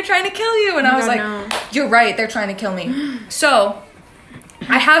 run, they're trying to kill you. And I was God, like, no. you're right, they're trying to kill me. So,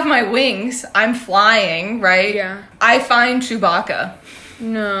 I have my wings, I'm flying, right? Yeah. I find Chewbacca.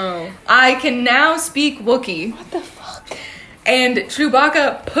 No. I can now speak Wookiee. What the fuck? And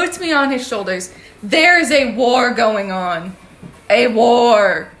Chewbacca puts me on his shoulders. There's a war going on. A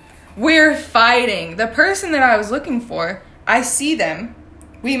war. We're fighting. The person that I was looking for, I see them.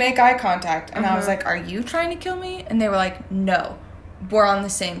 We make eye contact. And I was like, are you trying to kill me? And they were like, no. We're on the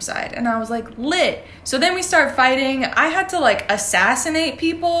same side. And I was like, lit. So then we start fighting. I had to assassinate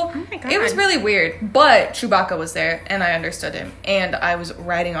people. Oh my God. It was really weird. But Chewbacca was there and I understood him. And I was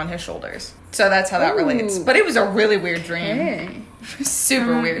riding on his shoulders. So that's how that relates. Ooh. But it was a really weird dream. Hey.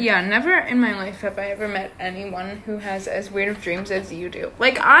 Super weird. Yeah, never in my life have I ever met anyone who has as weird of dreams as you do.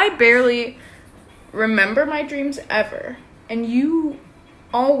 I barely remember my dreams ever. And you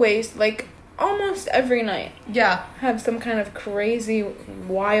always, almost every night, Yeah. have some kind of crazy,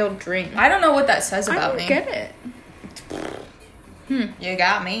 wild dream. I don't know what that says I about don't me. get it. You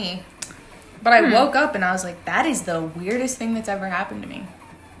got me. But I woke up and I was like, that is the weirdest thing that's ever happened to me.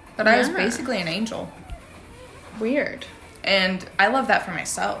 But I was Yeah. basically an angel. Weird. And I love that for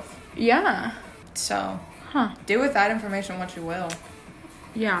myself. Yeah. So, Huh. do with that information what you will.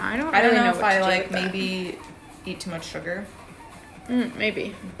 Yeah, I don't I don't really know know if what I to do with that. maybe eat too much sugar.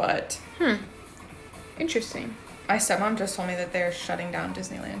 Maybe. But Interesting. my stepmom just told me that they're shutting down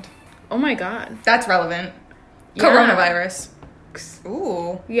Disneyland. Oh my God. That's relevant. Yeah. Coronavirus.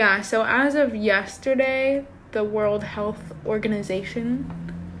 Ooh. Yeah, so as of yesterday, the World Health Organization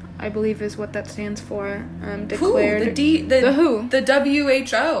I believe is what that stands for, declared... Who? The WHO. The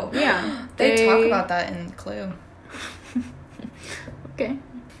WHO. Yeah. They talk about that in Clue. Okay.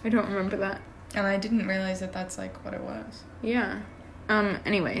 I don't remember that. And I didn't realize that that's, like, what it was. Yeah.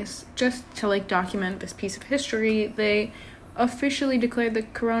 Anyways, just to, like, document this piece of history, they officially declared the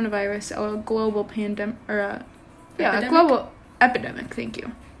coronavirus a global pandemic, or a global epidemic, thank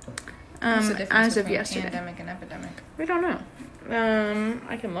you. What's the difference as of between yesterday. pandemic and epidemic? I don't know.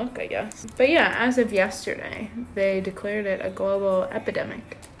 I can look, I guess. But yeah, as of yesterday, they declared it a global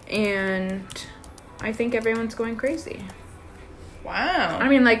epidemic. And I think everyone's going crazy. Wow. I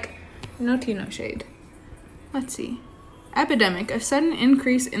mean, like, no tea, no shade. Let's see. Epidemic, a sudden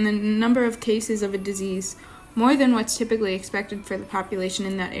increase in the number of cases of a disease, more than what's typically expected for the population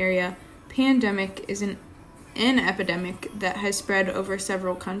in that area. Pandemic is an epidemic that has spread over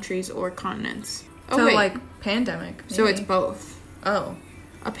several countries or continents. So, like, pandemic. Maybe. So it's both. Oh.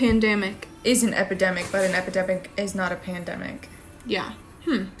 A pandemic is an epidemic, but an epidemic is not a pandemic. Yeah.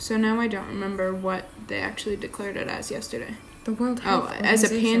 So now I don't remember what they actually declared it as yesterday. The World Health Organization. As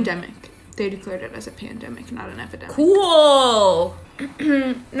a pandemic. They declared it as a pandemic, not an epidemic. Cool!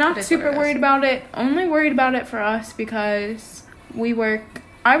 Not super worried about it. Only worried about it for us because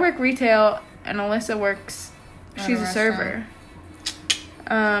I work retail and Alyssa works, she's a server.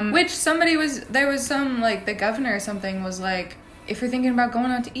 Which there was some, like, the governor or something was like, if you're thinking about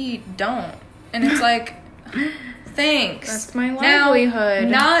going out to eat, don't. And it's like, thanks. That's my livelihood.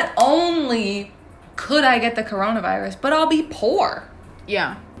 Now, not only could I get the coronavirus, but I'll be poor.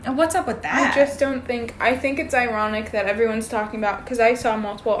 Yeah. And what's up with that? I think it's ironic that everyone's talking about, because I saw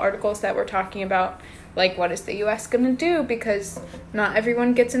multiple articles that were talking about, like, what is the U.S. going to do, because not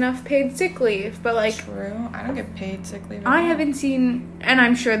everyone gets enough paid sick leave, but, like... True. I don't get paid sick leave. I haven't seen, and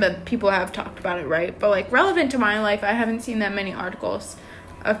I'm sure that people have talked about it, right? But, like, relevant to my life, I haven't seen that many articles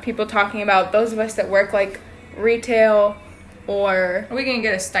of people talking about those of us that work, like, retail or... Are we going to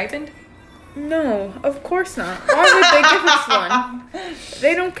get a stipend? No, of course not. Why would they give us one?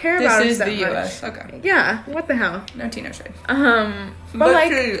 They don't care about us that much. This is the U.S. Okay. Yeah, what the hell? No tea, no shade. But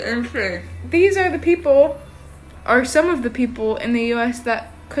like, these are the people, or some of the people in the U.S.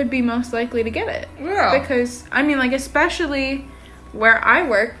 that could be most likely to get it. Yeah. Because, I mean, like, especially where I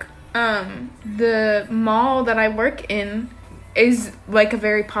work, the mall that I work in is, like, a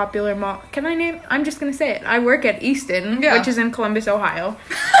very popular mall. I'm just gonna say it. I work at Easton, which is in Columbus, Ohio.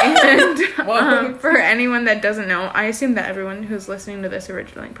 And for anyone that doesn't know, I assume that everyone who's listening to this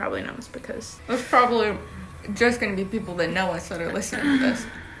originally probably knows, because... That's probably just gonna be people that know us that are listening to this.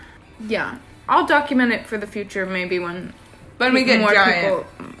 Yeah. I'll document it for the future, maybe when we get more giant. people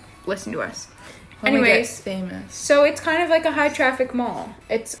listen to us. When Anyways, we get famous. So it's kind of like a high-traffic mall.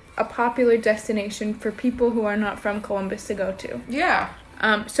 It's a popular destination for people who are not from Columbus to go to. Yeah.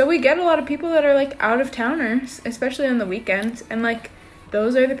 So we get a lot of people that are, like, out-of-towners, especially on the weekends, and, like,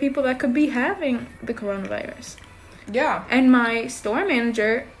 those are the people that could be having the coronavirus. Yeah. And my store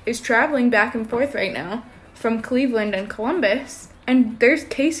manager is traveling back and forth right now from Cleveland and Columbus, and there's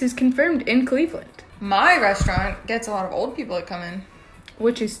cases confirmed in Cleveland. My restaurant gets a lot of old people that come in.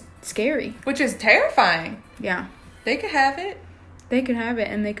 Which is scary. Which is terrifying. Yeah. They could have it. They could have it,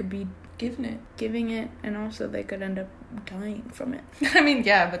 and they could be giving it, and also they could end up dying from it. I mean,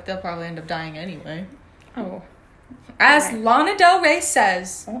 yeah, but they'll probably end up dying anyway. Oh. As right. Lana Del Rey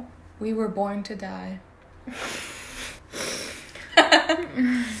says, we were born to die.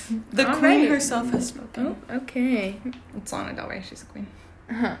 The queen herself has spoken. Oh, okay. It's Lana Del Rey, she's a queen.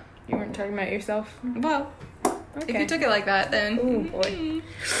 Uh-huh. You weren't talking about yourself? Well, okay. If you took it like that, then... Oh, boy.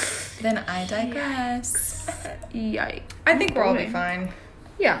 Then I digress. Yikes. I think we'll all be fine.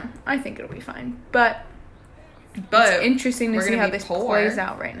 Yeah, I think it'll be fine. But it's interesting to see how this plays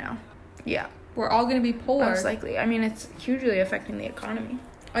out right now. Yeah. We're all going to be poor. Most likely. I mean, it's hugely affecting the economy.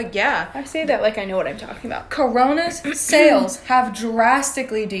 Yeah. I say that like I know what I'm talking about. Corona's sales have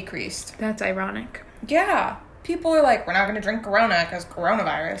drastically decreased. That's ironic. Yeah. People are like, we're not going to drink Corona because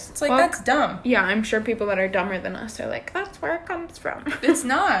coronavirus. It's like, that's dumb. Yeah, I'm sure people that are dumber than us are like, that's where it comes from. It's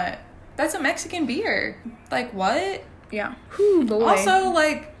not. That's a Mexican beer. Like, what? Yeah. Whew, boy. Also,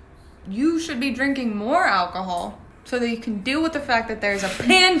 like, you should be drinking more alcohol so that you can deal with the fact that there's a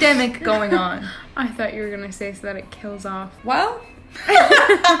pandemic going on. I thought you were going to say so that it kills off. Well,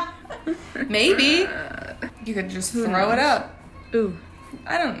 maybe. You could just throw it up. Ooh.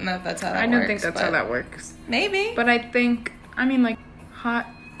 I don't know if that's how that works. I don't think that's how that works. Maybe. But I think, like, hot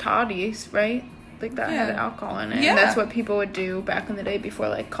toddies, right? Like, that had alcohol in it. Yeah. And that's what people would do back in the day before,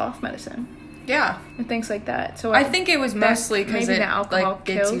 like, cough medicine. Yeah. And things like that. So I think it was mostly because it, like,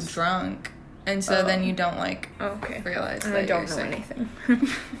 gets you drunk. And so then you don't, like, okay. realize And that I don't you're know sick. anything.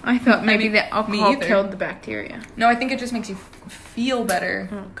 I thought maybe the alcohol either. killed the bacteria. No, I think it just makes you feel better.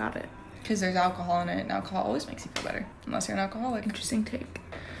 Oh, got it. Because there's alcohol in it, and alcohol always makes you feel better. Unless you're an alcoholic. Interesting take.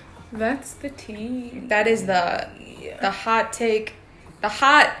 That's the tea. That is the hot take. The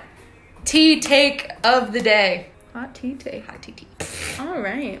hot tea take of the day. Hot tea take. Hot tea. All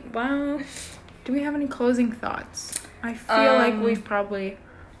right. Well, do we have any closing thoughts? I feel like we've probably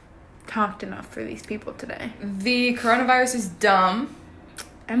talked enough for these people today. The coronavirus is dumb.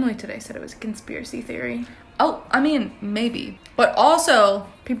 Emily today said it was a conspiracy theory. Oh, I mean, maybe. But also,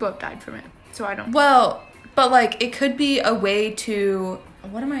 People have died from it, so I don't. well, but like, it could be a way to,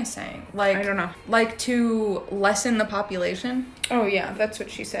 what am I saying? Like, I don't know. Like, to lessen the population. Oh, yeah, that's what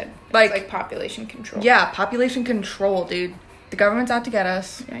she said. Like- It's like population control. Yeah, population control, dude. The government's out to get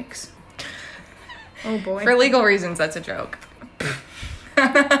us. Yikes. Oh, boy. For legal reasons, that's a joke.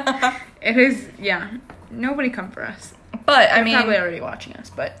 It is, yeah. Nobody come for us. But, I mean, Probably already watching us,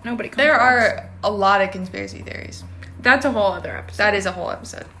 but nobody come there for us. are a lot of conspiracy theories. That's a whole other episode. That is a whole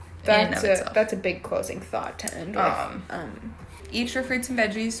episode. in and of itself. That's a big closing thought to end with. Eat your fruits and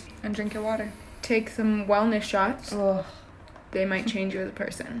veggies and drink your water. Take some wellness shots. Ugh. They might change you as a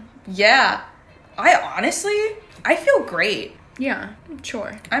person. Yeah. I feel great. Yeah,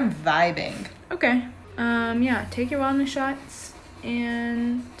 sure. I'm vibing. Okay. Yeah, take your wellness shots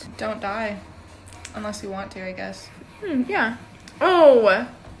and Don't die. Unless you want to, I guess. yeah. Oh,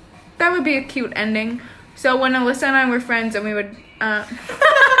 that would be a cute ending. So when Alyssa and I were friends and we would,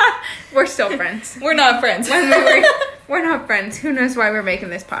 we're still friends. We're not friends. We're not friends. Who knows why we're making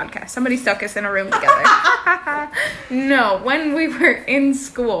this podcast? Somebody stuck us in a room together. No, when we were in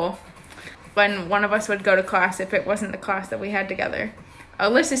school, when one of us would go to class, if it wasn't the class that we had together,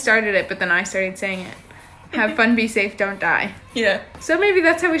 Alyssa started it, but then I started saying it. Have fun, be safe, don't die. Yeah. So maybe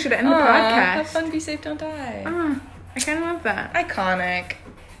that's how we should end the podcast. Have fun, be safe, don't die. I kind of love that. Iconic.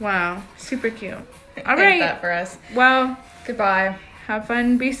 Wow, super cute. All Ain't right. that for us. Well, Goodbye. have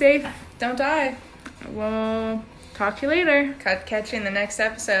fun, be safe. Don't die. We'll talk to you later. Catch you in the next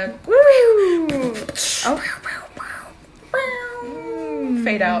episode. Woo! Oh.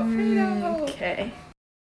 Fade out. Fade out. Okay.